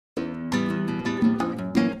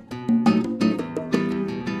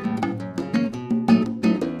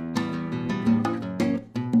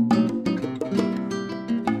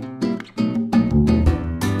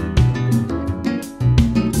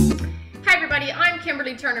everybody, I'm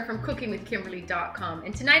Kimberly Turner from cookingwithkimberly.com,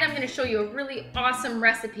 and tonight I'm going to show you a really awesome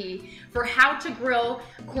recipe for how to grill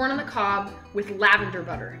corn on the cob with lavender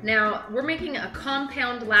butter. Now, we're making a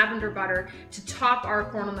compound lavender butter to top our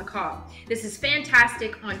corn on the cob. This is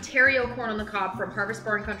fantastic Ontario corn on the cob from Harvest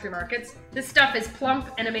Bar and Country Markets. This stuff is plump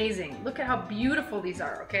and amazing. Look at how beautiful these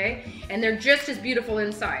are, okay? And they're just as beautiful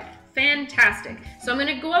inside. Fantastic. So I'm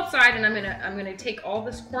going to go outside and I'm going to take all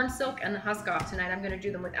this corn silk and the husk off tonight. I'm going to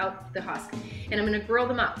do them without the husk, and I'm going to grill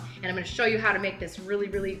them up, and I'm going to show you how to make this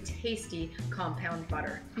really tasty compound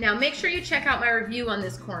butter. Now make sure you check out my review on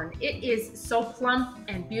this corn. It is so plump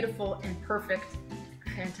and beautiful and perfect.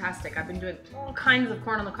 Fantastic. I've been doing all kinds of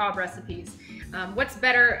corn on the cob recipes. What's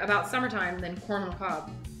better about summertime than corn on the cob?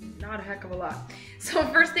 Not a heck of a lot. So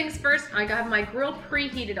first things first, I have my grill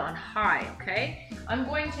preheated on high, okay? I'm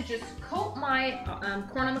going to just coat my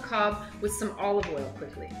corn on the cob with some olive oil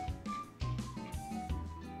quickly.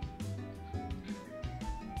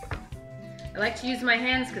 I like to use my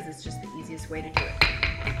hands because it's just the easiest way to do it.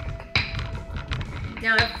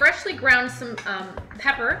 Now I've freshly ground some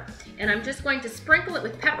pepper, and I'm just going to sprinkle it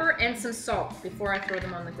with pepper and some salt before I throw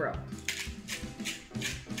them on the grill.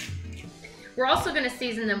 We're also going to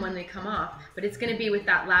season them when they come off, but it's going to be with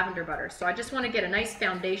that lavender butter. So I just want to get a nice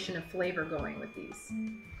foundation of flavor going with these.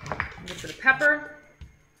 A little bit of pepper.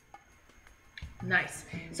 Nice.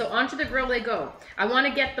 So onto the grill they go. I want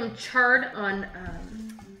to get them charred on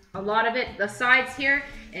a lot of it, the sides here,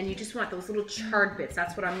 and you just want those little charred bits.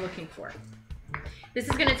 That's what I'm looking for. This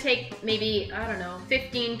is going to take maybe, I don't know,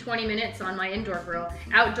 15-20 minutes on my indoor grill.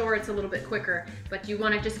 Outdoor it's a little bit quicker, but you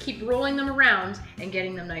want to just keep rolling them around and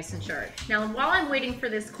getting them nice and charred. Now while I'm waiting for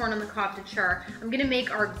this corn on the cob to char, I'm going to make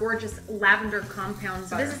our gorgeous lavender compound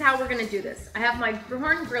butter. This is how we're going to do this. I have my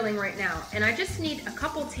corn grilling right now, and I just need a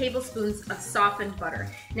couple tablespoons of softened butter.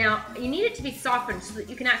 Now you need it to be softened so that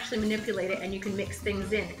you can actually manipulate it and you can mix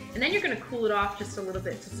things in. And then you're going to cool it off just a little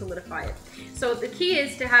bit to solidify it. So the key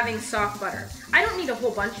is to having soft butter. I don't need a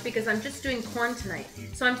whole bunch because I'm just doing corn tonight.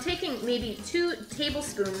 So I'm taking maybe 2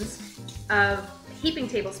 heaping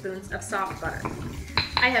tablespoons of soft butter.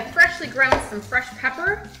 I have freshly ground some fresh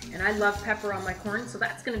pepper, and I love pepper on my corn, so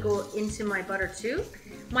that's going to go into my butter too.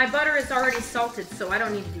 My butter is already salted, so I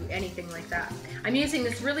don't need to do anything like that. I'm using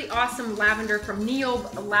this really awesome lavender from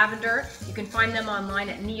Neob Lavender. You can find them online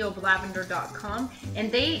at neoblavender.com,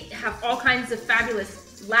 and they have all kinds of fabulous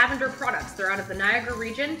lavender products. They're out of the Niagara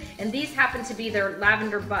region, and these happen to be their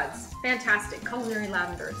lavender buds. Fantastic. Culinary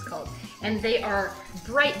lavender it's called. And they are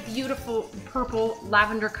bright, beautiful purple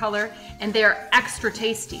lavender color, and they are extra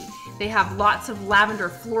tasty. They have lots of lavender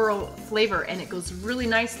floral flavor, and it goes really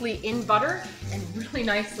nicely in butter and really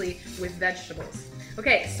nicely with vegetables.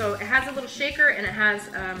 Okay, so it has a little shaker and it has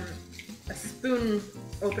a spoon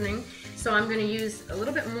opening, so I'm going to use a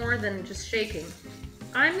little bit more than just shaking.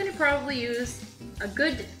 I'm going to probably use a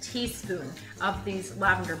good teaspoon of these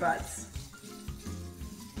lavender buds.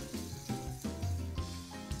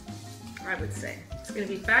 I would say. It's going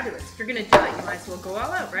to be fabulous. If you're going to do it, you might as well go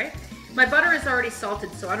all out, right? My butter is already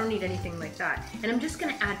salted, so I don't need anything like that. And I'm just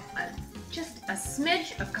going to add just a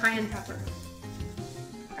smidge of cayenne pepper.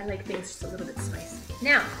 I like things just a little bit spicy.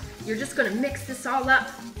 Now, you're just going to mix this all up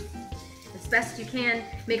as best you can.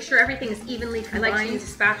 Make sure everything is evenly combined. I like to use a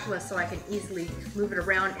spatula so I can easily move it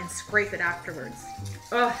around and scrape it afterwards.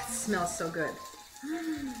 Oh, it smells so good.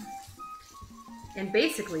 And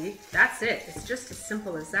basically, that's it. It's just as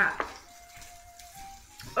simple as that.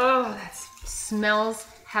 Oh, that smells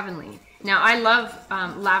heavenly. Now, I love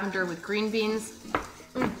lavender with green beans.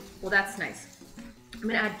 Well, that's nice. I'm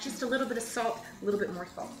going to add just a little bit of salt, a little bit more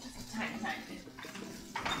salt. Just a tiny bit.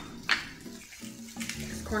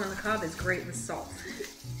 Because corn on the cob is great with salt.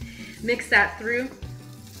 Mix that through,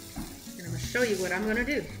 and I'm going to show you what I'm going to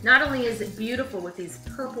do. Not only is it beautiful with these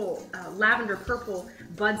purple, lavender purple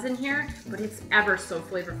buds in here, but it's ever so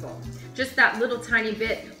flavorful. Just that little tiny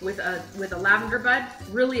bit with a lavender bud,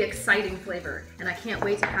 really exciting flavor, and I can't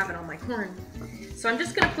wait to have it on my corn. So I'm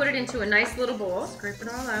just going to put it into a nice little bowl, scrape it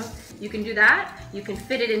all out. You can do that. You can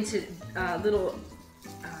fit it into little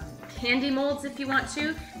candy molds if you want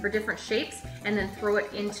to for different shapes, and then throw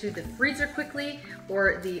it into the freezer quickly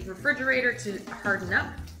or the refrigerator to harden up,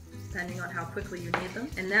 depending on how quickly you need them.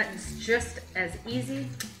 And that is just as easy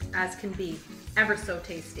as can be. Ever so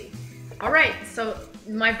tasty. All right, so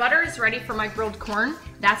my butter is ready for my grilled corn.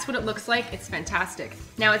 That's what it looks like. It's fantastic.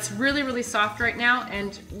 Now it's really soft right now,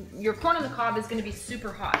 and your corn on the cob is going to be super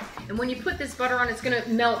hot. And when you put this butter on, it's going to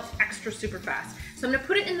melt extra super fast. So I'm going to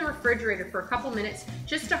put it in the refrigerator for a couple minutes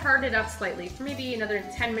just to harden it up slightly, for maybe another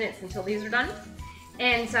 10 minutes until these are done.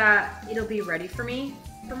 And it'll be ready for me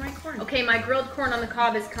for my corn. Okay, my grilled corn on the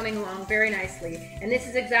cob is coming along very nicely. And this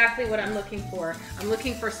is exactly what I'm looking for. I'm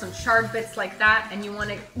looking for some charred bits like that, and you want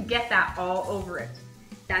to get that all over it.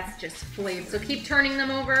 That's just flavor. So keep turning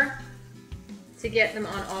them over to get them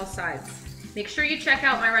on all sides. Make sure you check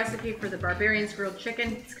out my recipe for the Barbarian's grilled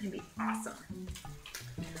chicken. It's gonna be awesome.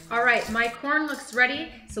 All right, my corn looks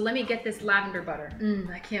ready, so let me get this lavender butter.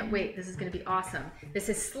 I can't wait, this is gonna be awesome. This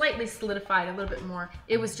is slightly solidified a little bit more.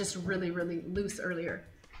 It was just really, really loose earlier.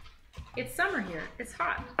 It's summer here, it's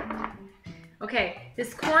hot. Okay,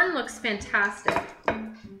 this corn looks fantastic.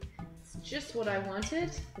 It's just what I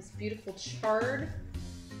wanted, this beautiful charred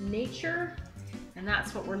nature. And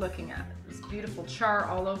that's what we're looking at. This beautiful char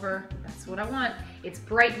all over. That's what I want. It's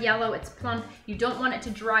bright yellow, it's plump. You don't want it to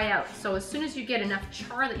dry out. So as soon as you get enough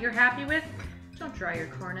char that you're happy with, don't dry your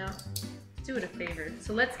corn out. Do it a favor.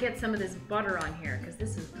 So let's get some of this butter on here, because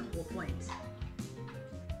this is the whole point.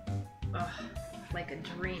 Oh, like a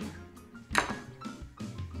dream.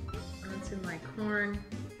 Onto my corn.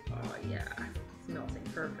 Oh yeah, it's melting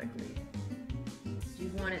perfectly.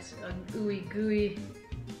 You want it ooey gooey,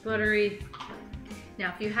 buttery.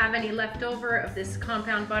 Now, if you have any left over of this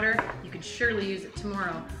compound butter, you could surely use it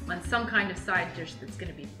tomorrow on some kind of side dish that's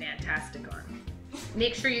gonna be fantastic on.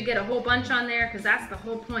 Make sure you get a whole bunch on there, because that's the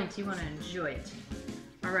whole point. You wanna enjoy it.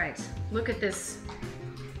 All right, look at this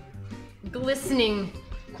glistening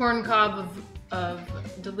corn cob of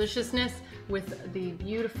deliciousness with the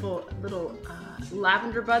beautiful little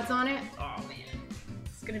lavender buds on it. Oh man,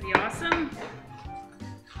 it's gonna be awesome.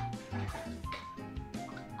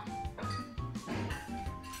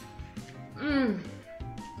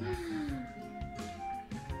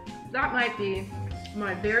 That might be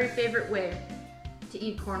my very favorite way to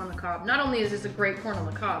eat corn on the cob. Not only is this a great corn on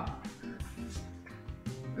the cob,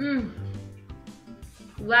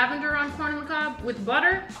 lavender on corn on the cob with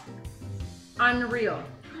butter, unreal.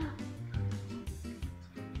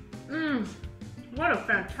 What a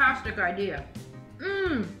fantastic idea.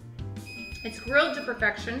 It's grilled to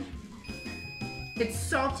perfection. It's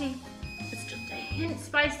salty. It's just a hint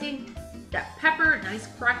spicy. That pepper, nice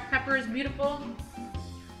cracked pepper, is beautiful.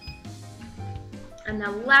 And the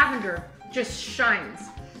lavender just shines.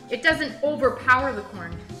 It doesn't overpower the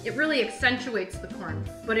corn. It really accentuates the corn,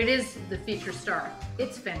 but it is the feature star.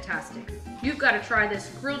 It's fantastic. You've got to try this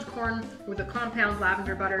grilled corn with a compound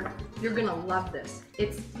lavender butter. You're gonna love this.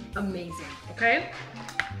 It's amazing, okay?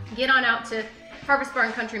 Get on out to Harvest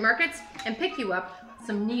Barn Country Markets and pick you up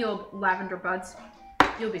some Niobe lavender buds.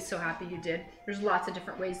 You'll be so happy you did. There's lots of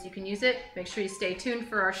different ways you can use it. Make sure you stay tuned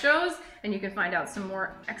for our shows, and you can find out some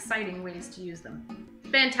more exciting ways to use them.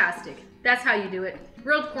 Fantastic. That's how you do it.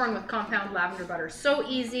 Grilled corn with compound lavender butter. So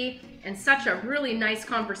easy, and such a really nice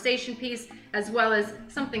conversation piece, as well as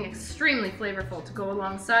something extremely flavorful to go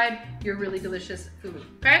alongside your really delicious food.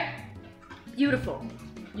 Okay? Beautiful.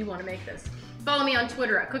 You want to make this. Follow me on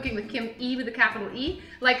Twitter at Cooking with Kim, E with a capital E.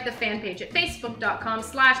 Like the fan page at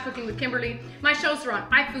facebook.com/cookingwithkimberly. My shows are on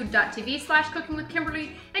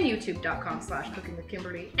ifood.tv/cookingwithkimberly and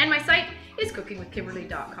youtube.com/cookingwithkimberly. And my site is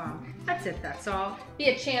cookingwithkimberly.com. That's it, that's all. Be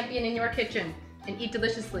a champion in your kitchen and eat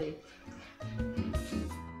deliciously.